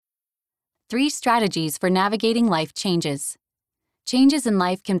3 strategies for navigating life changes. Changes in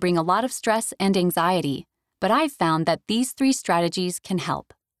life can bring a lot of stress and anxiety, but I've found that these 3 strategies can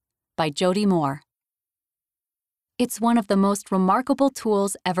help. By Jody Moore. It's one of the most remarkable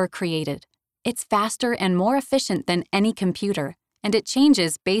tools ever created. It's faster and more efficient than any computer, and it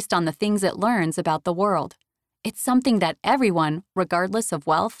changes based on the things it learns about the world. It's something that everyone, regardless of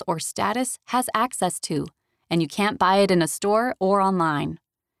wealth or status, has access to, and you can't buy it in a store or online.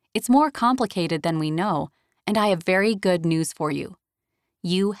 It's more complicated than we know, and I have very good news for you.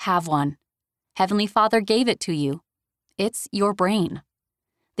 You have one. Heavenly Father gave it to you. It's your brain.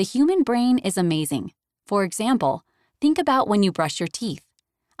 The human brain is amazing. For example, think about when you brush your teeth.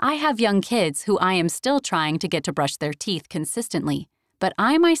 I have young kids who I am still trying to get to brush their teeth consistently, but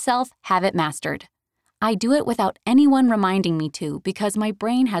I myself have it mastered. I do it without anyone reminding me to because my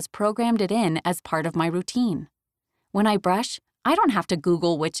brain has programmed it in as part of my routine. When I brush, I don't have to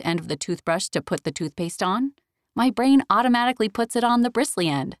Google which end of the toothbrush to put the toothpaste on. My brain automatically puts it on the bristly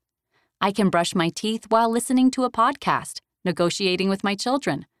end. I can brush my teeth while listening to a podcast, negotiating with my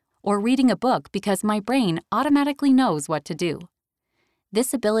children, or reading a book because my brain automatically knows what to do.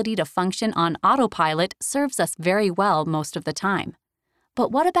 This ability to function on autopilot serves us very well most of the time.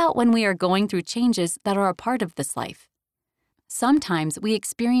 But what about when we are going through changes that are a part of this life? Sometimes we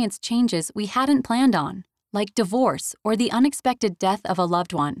experience changes we hadn't planned on, like divorce or the unexpected death of a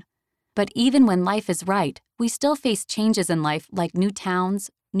loved one. But even when life is right, we still face changes in life like new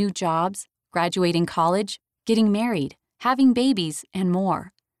towns, new jobs, graduating college, getting married, having babies, and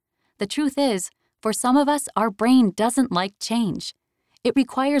more. The truth is, for some of us, our brain doesn't like change. It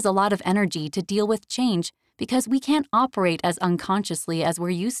requires a lot of energy to deal with change because we can't operate as unconsciously as we're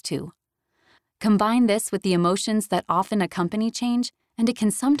used to. Combine this with the emotions that often accompany change, and it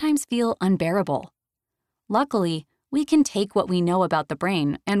can sometimes feel unbearable. Luckily, we can take what we know about the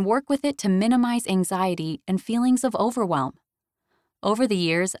brain and work with it to minimize anxiety and feelings of overwhelm. Over the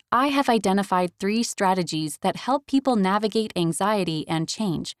years, I have identified 3 strategies that help people navigate anxiety and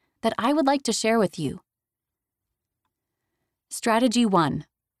change that I would like to share with you. Strategy 1.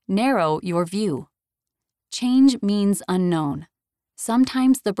 Narrow your view. Change means unknown.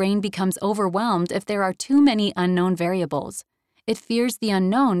 Sometimes the brain becomes overwhelmed if there are too many unknown variables. It fears the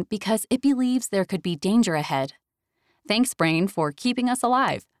unknown because it believes there could be danger ahead. Thanks, brain, for keeping us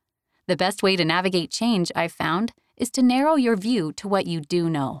alive. The best way to navigate change, I've found, is to narrow your view to what you do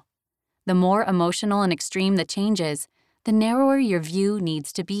know. The more emotional and extreme the change is, the narrower your view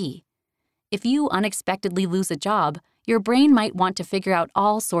needs to be. If you unexpectedly lose a job, your brain might want to figure out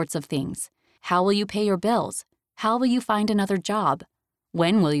all sorts of things. How will you pay your bills? How will you find another job?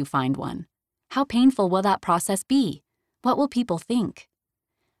 When will you find one? How painful will that process be? What will people think?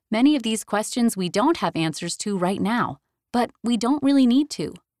 Many of these questions we don't have answers to right now, but we don't really need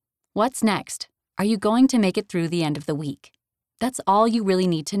to. What's next? Are you going to make it through the end of the week? That's all you really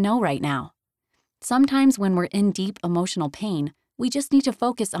need to know right now. Sometimes when we're in deep emotional pain, we just need to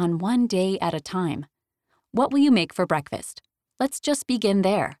focus on one day at a time. What will you make for breakfast? Let's just begin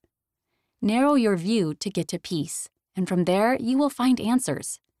there. Narrow your view to get to peace, and from there you will find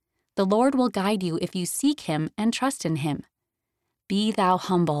answers. The Lord will guide you if you seek Him and trust in Him. Be thou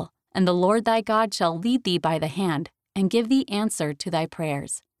humble, and the Lord thy God shall lead thee by the hand, and give thee answer to thy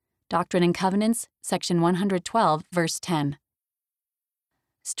prayers. Doctrine and Covenants, section 112, verse 10.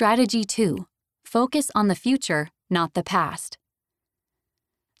 Strategy 2. Focus on the future, not the past.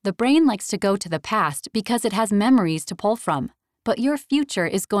 The brain likes to go to the past because it has memories to pull from, but your future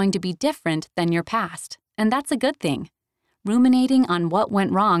is going to be different than your past, and that's a good thing. Ruminating on what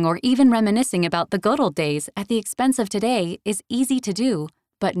went wrong or even reminiscing about the good old days at the expense of today is easy to do,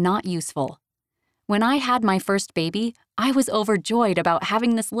 but not useful. When I had my first baby, I was overjoyed about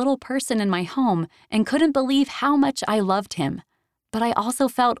having this little person in my home and couldn't believe how much I loved him. But I also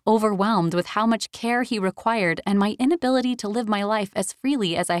felt overwhelmed with how much care he required and my inability to live my life as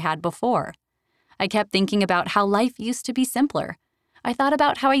freely as I had before. I kept thinking about how life used to be simpler. I thought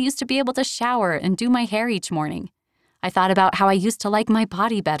about how I used to be able to shower and do my hair each morning. I thought about how I used to like my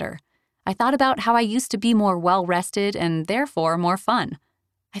body better. I thought about how I used to be more well-rested and therefore more fun.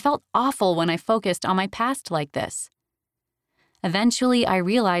 I felt awful when I focused on my past like this. Eventually, I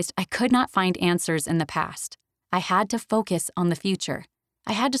realized I could not find answers in the past. I had to focus on the future.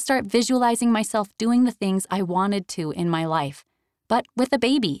 I had to start visualizing myself doing the things I wanted to in my life, but with a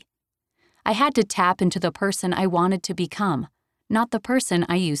baby. I had to tap into the person I wanted to become, not the person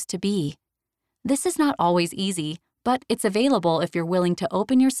I used to be. This is not always easy, but it's available if you're willing to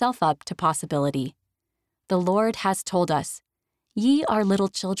open yourself up to possibility. The Lord has told us, "Ye are little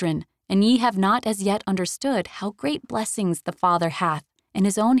children, and ye have not as yet understood how great blessings the Father hath, in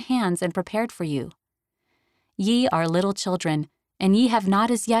his own hands and prepared for you. Ye are little children, and ye have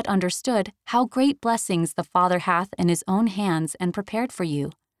not as yet understood how great blessings the Father hath in his own hands and prepared for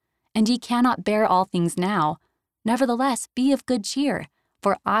you. And ye cannot bear all things now. Nevertheless, be of good cheer,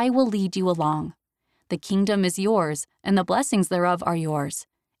 for I will lead you along. The kingdom is yours, and the blessings thereof are yours,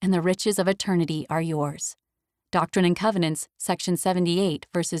 and the riches of eternity are yours. Doctrine and Covenants, section 78,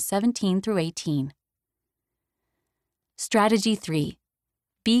 verses 17 through 18. Strategy 3.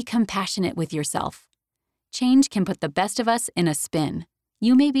 Be compassionate with yourself. Change can put the best of us in a spin.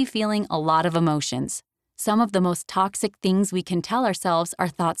 You may be feeling a lot of emotions. Some of the most toxic things we can tell ourselves are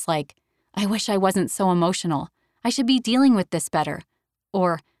thoughts like, I wish I wasn't so emotional. I should be dealing with this better.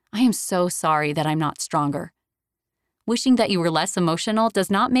 Or, I am so sorry that I'm not stronger. Wishing that you were less emotional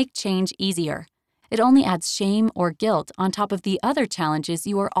does not make change easier. It only adds shame or guilt on top of the other challenges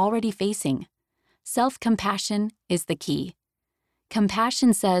you are already facing. Self-compassion is the key.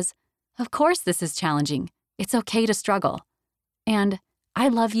 Compassion says, of course this is challenging. It's okay to struggle. And I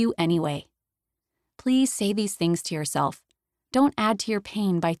love you anyway. Please say these things to yourself. Don't add to your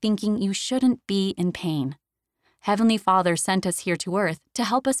pain by thinking you shouldn't be in pain. Heavenly Father sent us here to earth to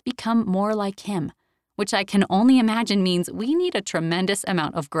help us become more like Him, which I can only imagine means we need a tremendous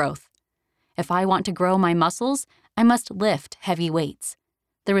amount of growth. If I want to grow my muscles, I must lift heavy weights.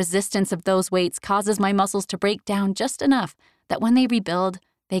 The resistance of those weights causes my muscles to break down just enough that when they rebuild,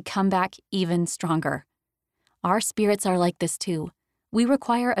 they come back even stronger. Our spirits are like this too. We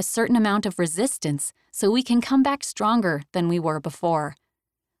require a certain amount of resistance so we can come back stronger than we were before.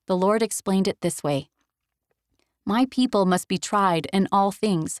 The Lord explained it this way. My people must be tried in all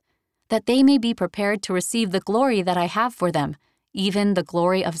things, that they may be prepared to receive the glory that I have for them, even the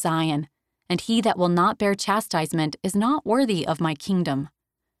glory of Zion. And he that will not bear chastisement is not worthy of my kingdom.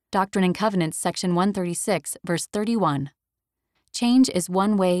 Doctrine and Covenants, section 136, verse 31. Change is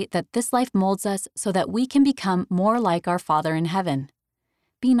one way that this life molds us so that we can become more like our Father in heaven.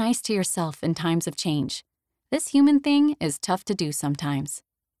 Be nice to yourself in times of change. This human thing is tough to do sometimes.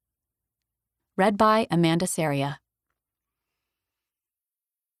 Read by Amanda Saria.